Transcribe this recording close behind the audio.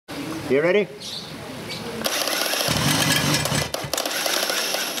You ready?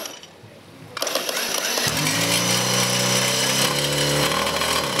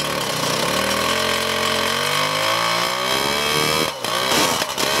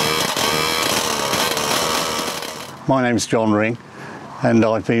 My name's John Ring, and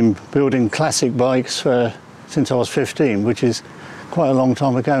I've been building classic bikes since I was 15, which is quite a long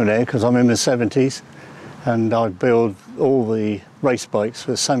time ago now, because I'm in the 70s, and I build all the race bikes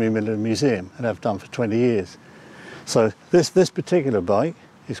for Sammy Miller Museum, and I've done for 20 years. So this particular bike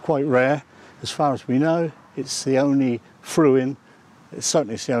is quite rare. As far as we know, it's the only Fruin,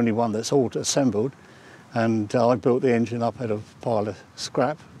 certainly it's the only one that's auto-assembled, and I built the engine up out of a pile of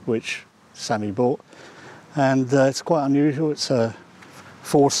scrap, which Sammy bought. And it's quite unusual. It's a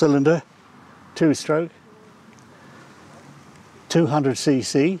 4-cylinder, 2-stroke,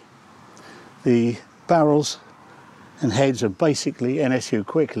 200cc. The barrels and heads are basically NSU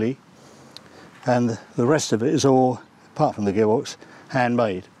quickly, and the rest of it is all, apart from the gearbox,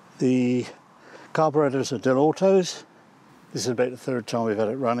 handmade. The carburettors are Del Autos. This is about the 3rd time we've had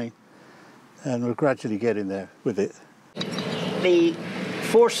it running, and we're gradually getting there with it. The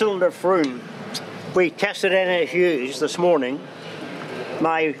 4-cylinder Fruin, we tested NSUs this morning.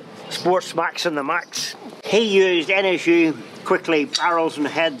 My Sports Max and the Max. He used NSU quickly barrels and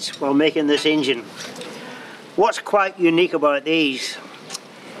heads while making this engine. What's quite unique about these,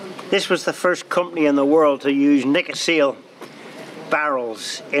 this was the first company in the world to use Nickel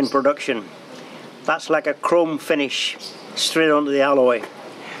barrels in production. That's like a chrome finish straight onto the alloy.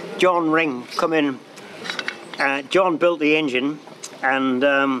 John Ring come in, John built the engine, and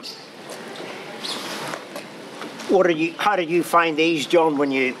how did you find these, John,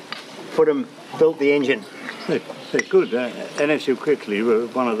 when you built the engine? They're good. NSU quickly were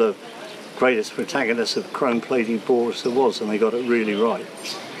one of the greatest protagonists of chrome plated bores there was, and they got it really right.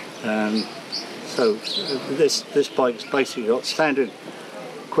 So this bike's basically got standard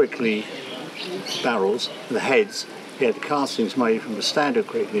quickly barrels, the heads. You had the castings made from the standard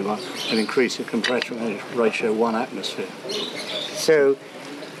quickly one and increased the compression ratio 1 atmosphere. So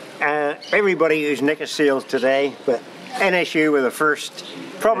everybody used nickel seals today, but NSU were the first,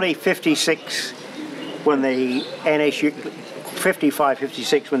 probably 56 when the NSU, 55,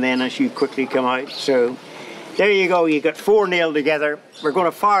 56 when the NSU quickly come out. So there you go, you got 4 nailed together. We're going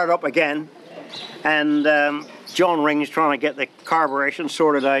to fire it up again, and John Ring's trying to get the carburation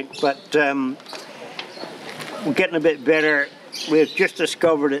sorted out, but we're getting a bit better. We've just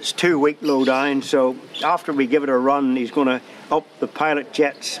discovered it's 2 week low down, so after we give it a run, he's going to up the pilot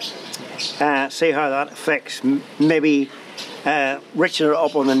jets, see how that affects, maybe richen it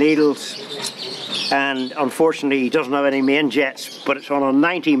up on the needles. And unfortunately he doesn't have any main jets, but it's on a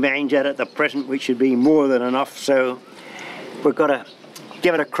 90 main jet at the present, which should be more than enough, so we've got to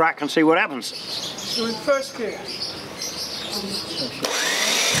give it a crack and see what happens. So in first gear.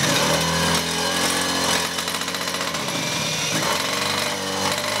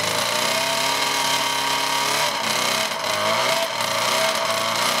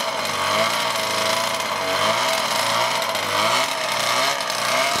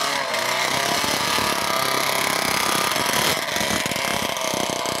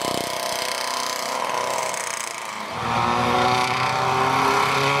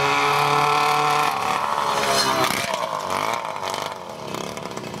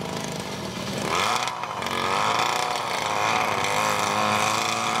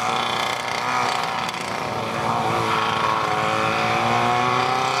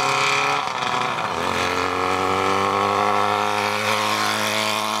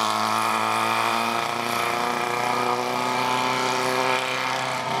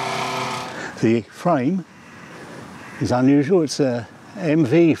 The frame is unusual. It's a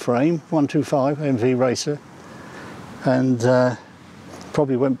MV frame, 125 MV Racer, and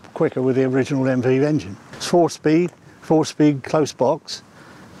probably went quicker with the original MV engine. It's 4-speed close box,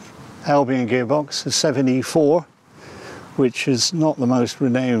 Albion gearbox, a 7E4, which is not the most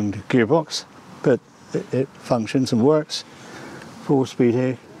renowned gearbox, but it functions and works. 4-speed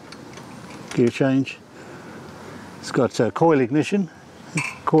here, gear change. It's got a coil ignition.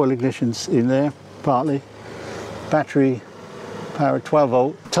 Coil ignition's in there, partly. Battery powered 12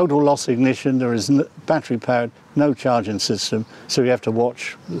 volt. Total loss ignition, there is battery powered, no charging system, so you have to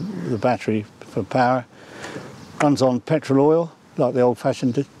watch the battery for power. Runs on petrol oil, like the old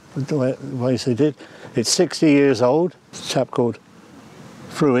fashioned ways they did. It's 60 years old. It's a chap called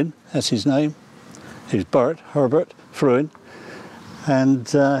Fruin, that's his name. He's Herbert Fruin. And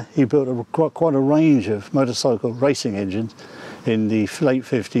he built quite a range of motorcycle racing engines in the late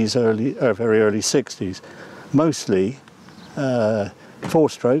 50s, very early 60s. Mostly 4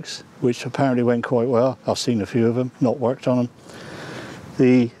 strokes, which apparently went quite well. I've seen a few of them, not worked on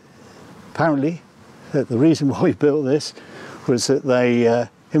them. Apparently, the reason why he built this was that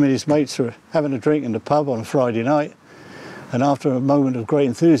him and his mates were having a drink in the pub on a Friday night, and after a moment of great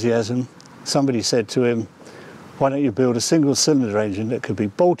enthusiasm, somebody said to him, why don't you build a single cylinder engine that could be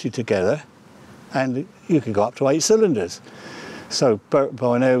bolted together and you could go up to 8 cylinders. So Bert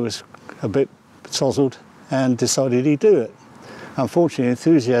by now was a bit sozzled and decided he'd do it. Unfortunately,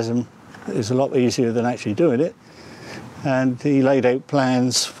 enthusiasm is a lot easier than actually doing it, and he laid out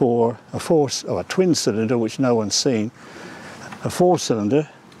plans for a twin cylinder, which no one's seen, a 4-cylinder,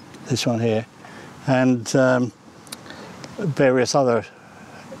 this one here, and various other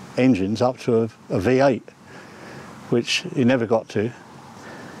engines up to a V8, which he never got to.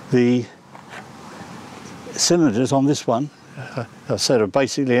 The cylinders on this one, I said, are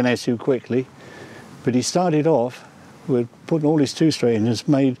basically an SU quickly, but he started off with putting all his 2-stroke engines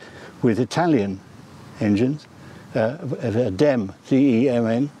made with Italian engines, DEM,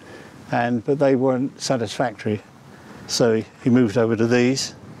 D-E-M-N, but they weren't satisfactory, so he moved over to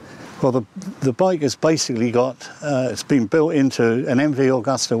these. Well, the bike has basically got, it's been built into an MV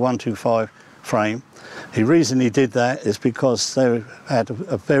Augusta 125 frame. The reason he did that is because they had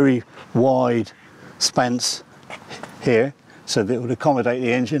a very wide spanse here, so that it would accommodate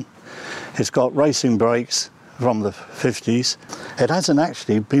the engine. It's got racing brakes from the 50s. It hasn't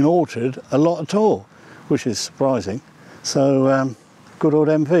actually been altered a lot at all, which is surprising. So good old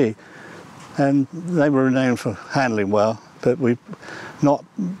MV. And they were renowned for handling well, but we've not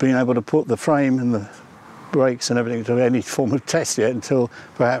been able to put the frame and the brakes and everything to any form of test yet until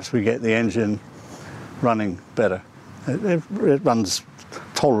perhaps we get the engine running better. It runs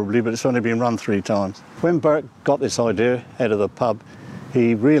tolerably, but it's only been run 3 times. When Bert got this idea out of the pub,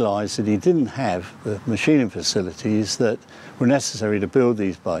 he realised that he didn't have the machining facilities that were necessary to build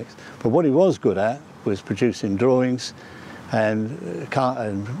these bikes. But what he was good at was producing drawings and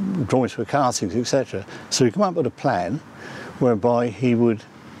drawings for castings, etc. So he came up with a plan whereby he would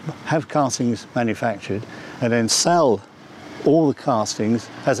have castings manufactured and then sell all the castings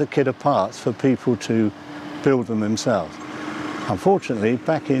as a kit of parts for people to build them themselves. Unfortunately,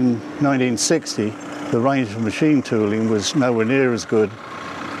 back in 1960, the range of machine tooling was nowhere near as good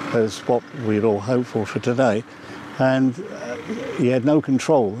as what we'd all hoped for today, and he had no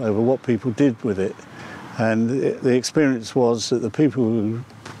control over what people did with it. And the experience was that the people who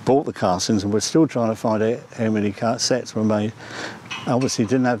bought the castings and were still trying to find out how many sets were made, obviously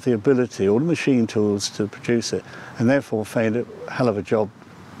didn't have the ability or the machine tools to produce it, and therefore found it a hell of a job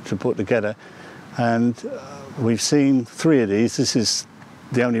to put together. And we've seen 3 of these. This is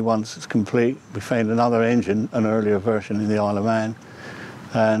the only one that's complete. We found another engine, an earlier version in the Isle of Man,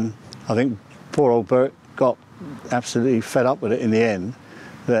 and I think poor old Bert got absolutely fed up with it in the end,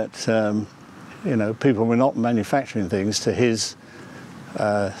 that you know, people were not manufacturing things to his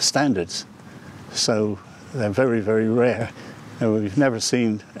standards. So they're very, very rare. And we've never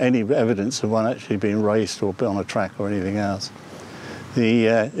seen any evidence of one actually being raced or on a track or anything else.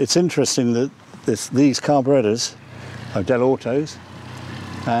 It's interesting that these carburettors are Del Autos,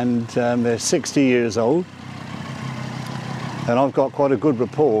 and they're 60 years old. And I've got quite a good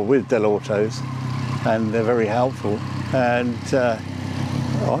rapport with Del Autos, and they're very helpful. And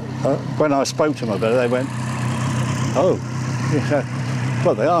when I spoke to them about it, they went, oh,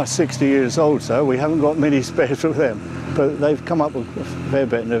 well, they are 60 years old, so we haven't got many spares with them. But they've come up with a fair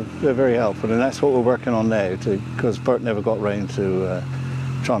bit, and they're very helpful, and that's what we're working on now, because Bert never got round to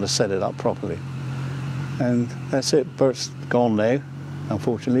trying to set it up properly. And that's it. Bert's gone now,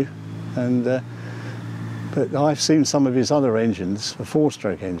 unfortunately. And but I've seen some of his other engines, the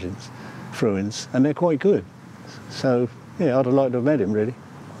 4-stroke engines, Fruins, and they're quite good. So yeah, I'd have liked to have met him, really.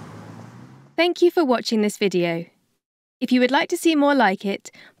 Thank you for watching this video. If you would like to see more like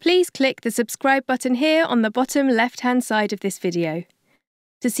it, please click the subscribe button here on the bottom left-hand side of this video.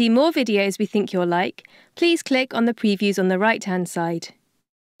 To see more videos we think you'll like, please click on the previews on the right-hand side.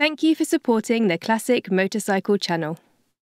 Thank you for supporting the Classic Motorcycle channel.